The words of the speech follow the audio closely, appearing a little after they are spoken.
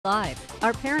Live,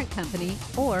 our parent company,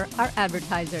 or our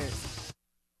advertisers.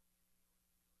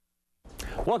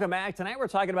 Welcome back. Tonight we're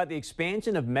talking about the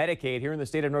expansion of Medicaid here in the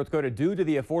state of North Dakota due to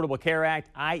the Affordable Care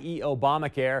Act, i.e.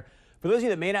 Obamacare. For those of you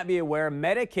that may not be aware,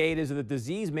 Medicaid is the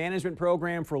disease management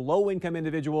program for low-income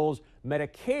individuals.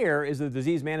 Medicare is the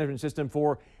disease management system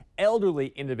for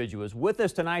elderly individuals. With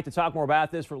us tonight to talk more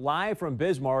about this, live from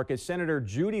Bismarck, is Senator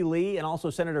Judy Lee and also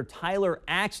Senator Tyler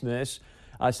Axness.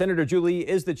 Senator Judy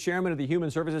is the chairman of the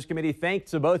Human Services Committee. Thanks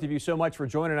to both of you so much for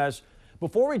joining us.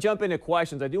 Before we jump into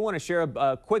questions, I do want to share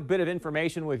a quick bit of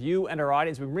information with you and our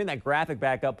audience. We can bring that graphic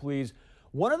back up, please.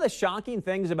 One of the shocking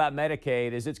things about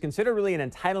Medicaid is it's considered really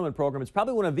an entitlement program. It's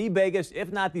probably one of the biggest,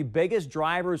 if not the biggest,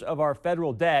 drivers of our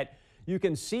federal debt. You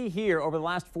can see here over the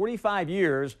last 45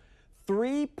 years,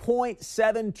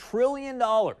 $3.7 trillion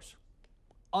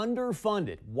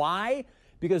underfunded. Why?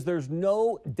 Because there's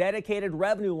no dedicated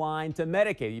revenue line to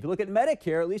Medicaid. If you look at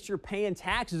Medicare, at least you're paying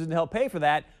taxes to help pay for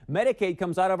that. Medicaid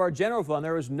comes out of our general fund.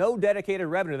 There is no dedicated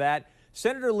revenue to that.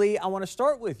 Senator Lee, I want to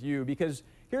start with you because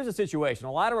here's the situation.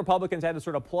 A lot of Republicans had to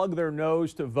sort of plug their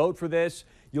nose to vote for this.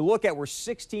 You look at we're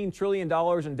 $16 trillion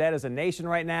in debt as a nation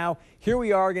right now. Here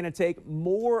we are going to take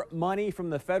more money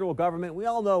from the federal government. We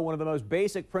all know one of the most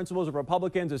basic principles of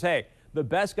Republicans is, hey, the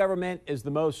best government is the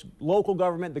most local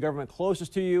government, the government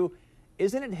closest to you.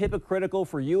 Isn't it hypocritical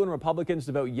for you and Republicans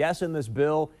to vote yes in this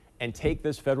bill and take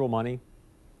this federal money?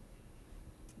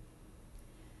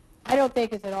 I don't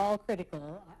think it's at all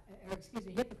hypocritical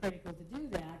to do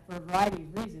that for a variety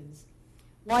of reasons.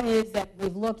 One is that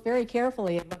we've looked very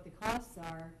carefully at what the costs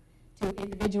are to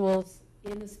individuals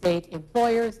in the state,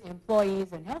 employers,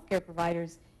 employees, and healthcare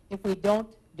providers if we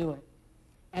don't do it.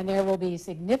 And there will be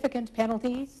significant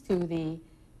penalties to the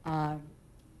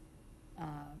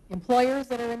employers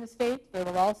that are in the state. There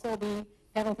will also be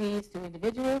penalties to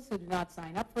individuals who do not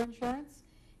sign up for insurance.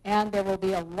 And there will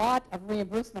be a lot of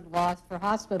reimbursement loss for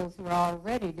hospitals who are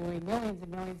already doing millions and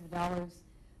millions of dollars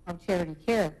of charity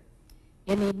care.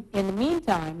 In the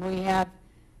meantime, we have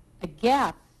a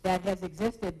gap that has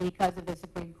existed because of the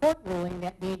Supreme Court ruling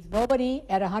that means nobody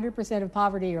at 100% of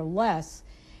poverty or less,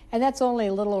 and that's only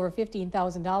a little over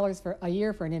 $15,000 for a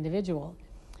year for an individual,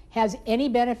 has any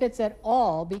benefits at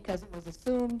all because it was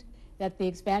assumed that the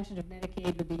expansion of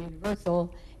Medicaid would be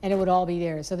universal and it would all be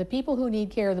there. So the people who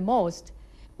need care the most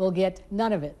will get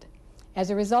none of it. As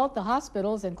a result, the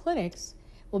hospitals and clinics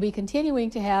will be continuing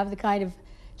to have the kind of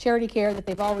charity care that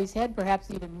they've always had, perhaps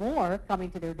even more,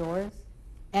 coming to their doors.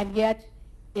 And yet,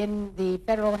 in the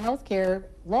federal health care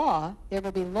law, there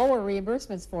will be lower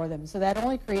reimbursements for them. So that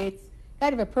only creates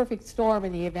kind of a perfect storm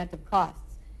in the event of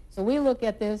costs. So we look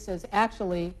at this as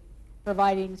actually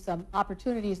providing some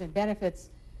opportunities and benefits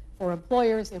for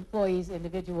employers, employees,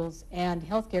 individuals, and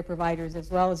healthcare providers,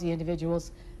 as well as the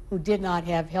individuals who did not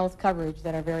have health coverage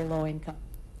that are very low income.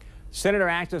 Senator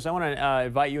Axness, I want to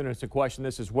invite you into question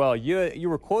this as well. You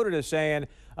were quoted as saying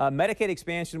Medicaid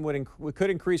expansion could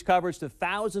increase coverage to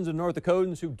thousands of North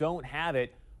Dakotans who don't have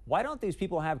it. Why don't these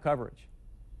people have coverage?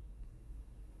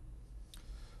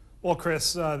 Well,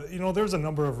 Chris, there's a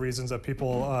number of reasons that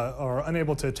people are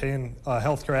unable to attain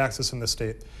health care access in the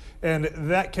state. And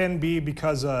that can be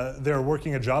because they're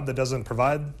working a job that doesn't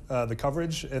provide the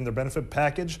coverage in their benefit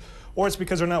package, or it's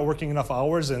because they're not working enough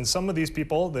hours. And some of these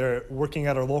people, they're working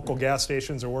at our local gas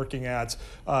stations or working at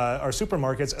our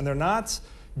supermarkets, and they're not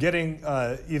getting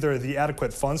either the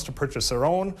adequate funds to purchase their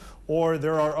own, or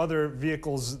there are other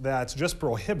vehicles that just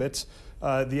prohibit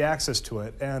the access to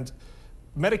it. And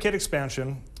Medicaid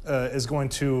expansion is going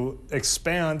to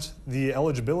expand the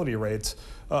eligibility rate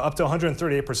up to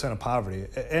 138% of poverty.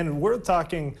 And we're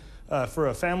talking for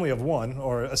a family of one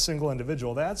or a single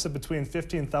individual, that's between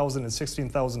 $15,000 and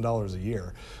 $16,000 a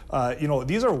year.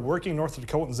 These are working North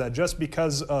Dakotans that just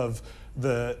because of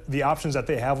the options that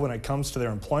they have when it comes to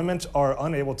their employment are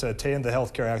unable to attain the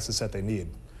health care access that they need.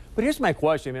 But here's my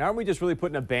question. I mean, aren't we just really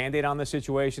putting a Band-Aid on this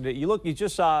situation? You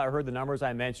just saw or heard the numbers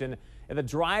I mentioned. And the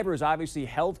driver is obviously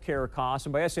health care costs.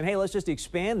 And by us saying, hey, let's just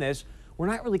expand this, we're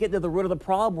not really getting to the root of the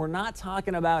problem. We're not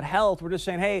talking about health. We're just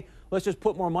saying, hey, let's just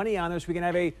put more money on this so we can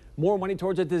have more money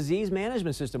towards a disease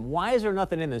management system. Why is there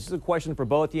nothing in this? This is a question for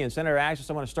both of you. And Senator Axness,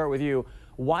 I want to start with you.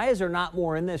 Why is there not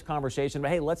more in this conversation?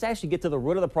 But hey, let's actually get to the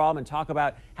root of the problem and talk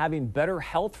about having better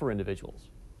health for individuals.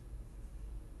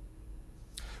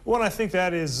 Well, I think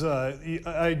that is,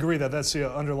 I agree that that's the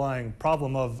underlying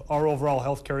problem of our overall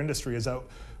healthcare industry is that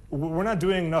we're not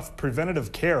doing enough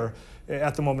preventative care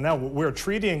at the moment now. We're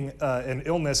treating an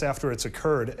illness after it's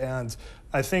occurred, and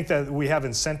I think that we have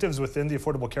incentives within the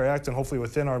Affordable Care Act and hopefully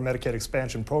within our Medicaid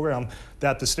expansion program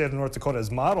that the state of North Dakota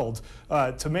has modeled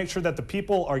to make sure that the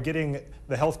people are getting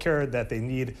the health care that they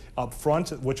need up front,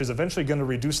 which is eventually going to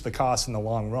reduce the costs in the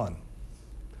long run.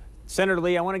 Senator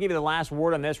Lee, I want to give you the last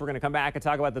word on this. We're going to come back and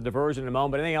talk about the diversion in a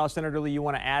moment. But anything else, Senator Lee, you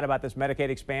want to add about this Medicaid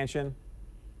expansion?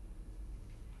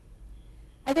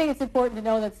 I think it's important to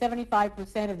know that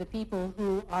 75% of the people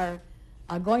who are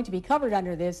going to be covered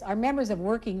under this are members of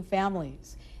working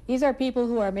families. These are people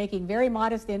who are making very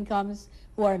modest incomes,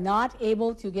 who are not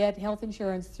able to get health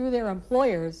insurance through their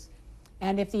employers,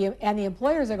 and the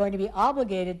employers are going to be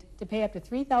obligated to pay up to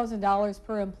 $3,000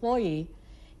 per employee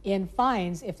in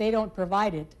fines if they don't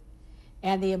provide it.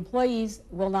 And the employees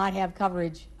will not have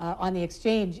coverage on the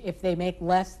exchange if they make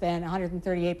less than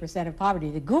 138% of poverty.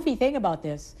 The goofy thing about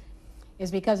this is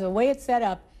because of the way it's set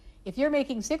up, if you're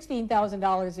making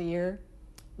 $16,000 a year,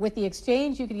 with the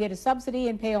exchange you could get a subsidy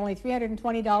and pay only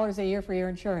 $320 a year for your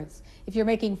insurance. If you're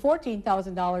making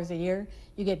 $14,000 a year,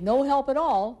 you get no help at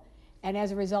all, and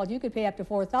as a result you could pay up to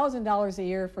 $4,000 a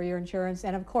year for your insurance,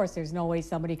 and of course there's no way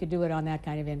somebody could do it on that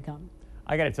kind of income.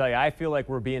 I got to tell you, I feel like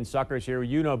we're being suckers here.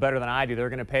 You know better than I do. They're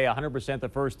going to pay 100% the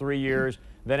first 3 years.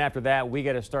 Then after that, we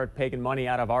got to start taking money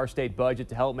out of our state budget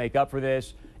to help make up for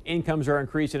this. Incomes are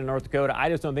increasing in North Dakota. I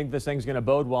just don't think this thing's going to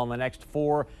bode well in the next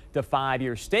 4 to 5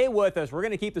 years. Stay with us. We're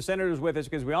going to keep the senators with us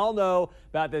because we all know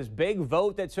about this big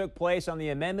vote that took place on the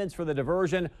amendments for the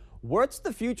diversion. What's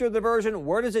the future of the diversion?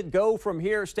 Where does it go from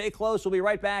here? Stay close. We'll be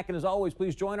right back. And as always,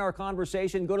 please join our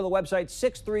conversation. Go to the website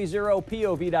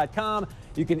 630pov.com.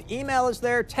 You can email us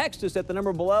there, text us at the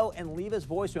number below, and leave us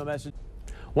voicemail message.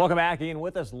 Welcome back. Ian,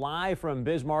 with us live from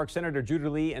Bismarck, Senator Judy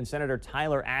Lee and Senator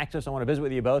Tyler Axness. I want to visit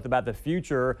with you both about the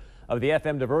future of the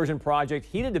FM diversion project.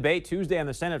 Heated debate Tuesday on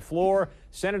the Senate floor.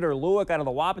 Senator Lewick out of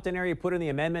the Wahpeton area put in the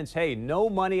amendments, hey, no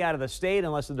money out of the state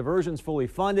unless the diversion's fully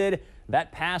funded.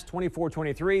 That passed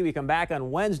 24-23. We come back on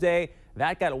Wednesday.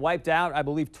 That got wiped out, I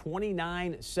believe,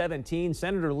 29-17.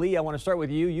 Senator Lee, I want to start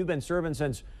with you. You've been serving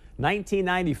since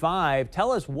 1995.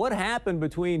 Tell us what happened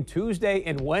between Tuesday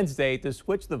and Wednesday to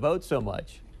switch the vote so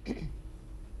much.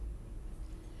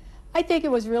 I think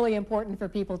it was really important for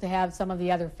people to have some of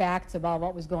the other facts about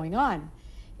what was going on.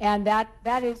 And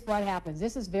that is what happens.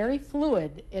 This is very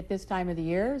fluid at this time of the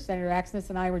year. Senator Axness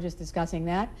and I were just discussing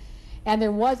that. And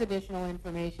there was additional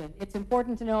information. It's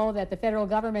important to know that the federal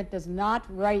government does not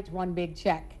write one big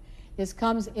check. This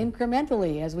comes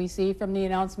incrementally, as we see from the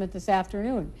announcement this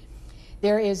afternoon.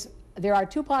 There are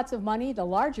 2 pots of money. The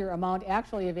larger amount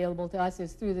actually available to us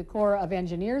is through the Corps of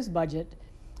Engineers budget,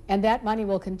 and that money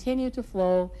will continue to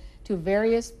flow to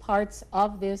various parts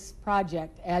of this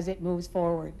project as it moves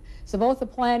forward. So both the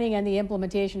planning and the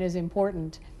implementation is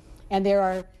important, and there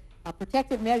are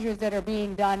protective measures that are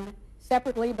being done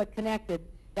separately but connected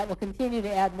that will continue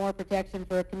to add more protection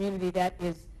for a community that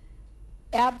is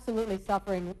absolutely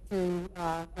suffering through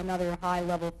another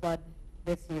high-level flood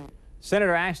this year.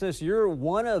 Senator Axness, you're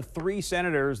one of 3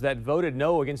 senators that voted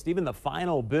no against even the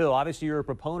final bill. Obviously, you're a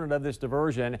proponent of this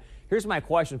diversion. Here's my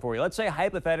question for you. Let's say,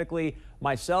 hypothetically,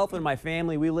 myself and my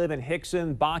family, we live in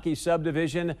Hickson, Bakke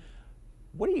subdivision.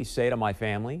 What do you say to my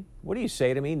family? What do you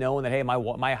say to me knowing that, hey,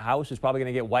 my house is probably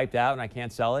going to get wiped out and I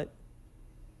can't sell it?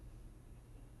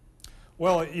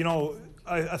 Well, you know,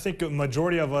 I think a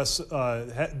majority of us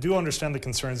do understand the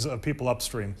concerns of people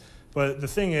upstream. But the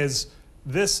thing is,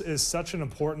 this is such an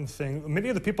important thing. Many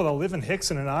of the people that live in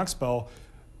Hickson and Oxbow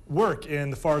work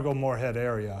in the Fargo-Moorhead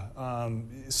area.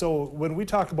 So when we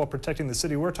talk about protecting the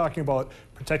city, we're talking about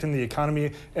protecting the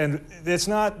economy, and it's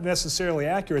not necessarily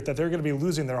accurate that they're going to be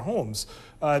losing their homes.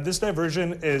 This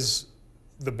diversion is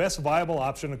the best viable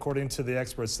option, according to the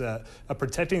experts, that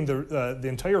protecting the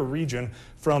entire region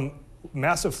from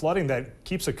massive flooding that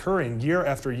keeps occurring year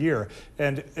after year.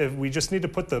 And if we just need to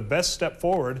put the best step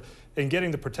forward in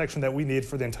getting the protection that we need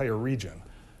for the entire region.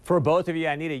 For both of you,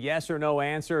 I need a yes or no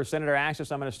answer. Senator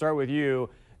Axness, I'm going to start with you.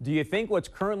 Do you think what's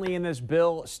currently in this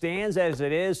bill stands as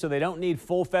it is so they don't need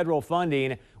full federal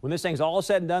funding? When this thing's all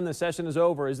said and done, the session is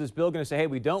over, is this bill going to say, hey,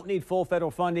 we don't need full federal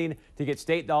funding to get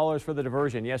state dollars for the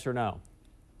diversion? Yes or no?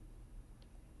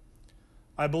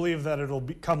 I believe that it'll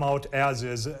come out as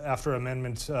is after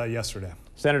amendment yesterday.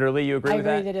 Senator Lee, you agree with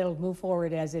that? I agree that it'll move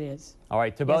forward as it is. All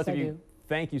right, to both Yes, of I you, do.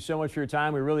 thank you so much for your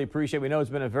time. We really appreciate it. We know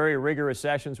it's been a very rigorous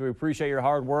session, so we appreciate your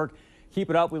hard work. Keep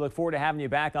it up. We look forward to having you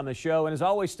back on the show. And as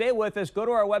always, stay with us. Go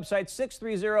to our website,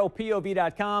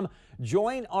 630pov.com.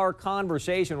 Join our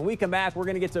conversation. When we come back, we're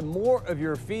going to get to more of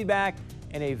your feedback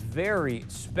and a very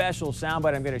special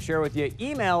soundbite I'm going to share with you.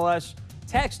 Email us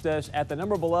Text us at the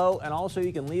number below, and also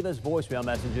you can leave us voicemail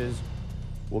messages.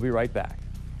 We'll be right back.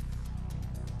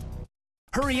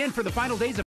 Hurry in for the final days of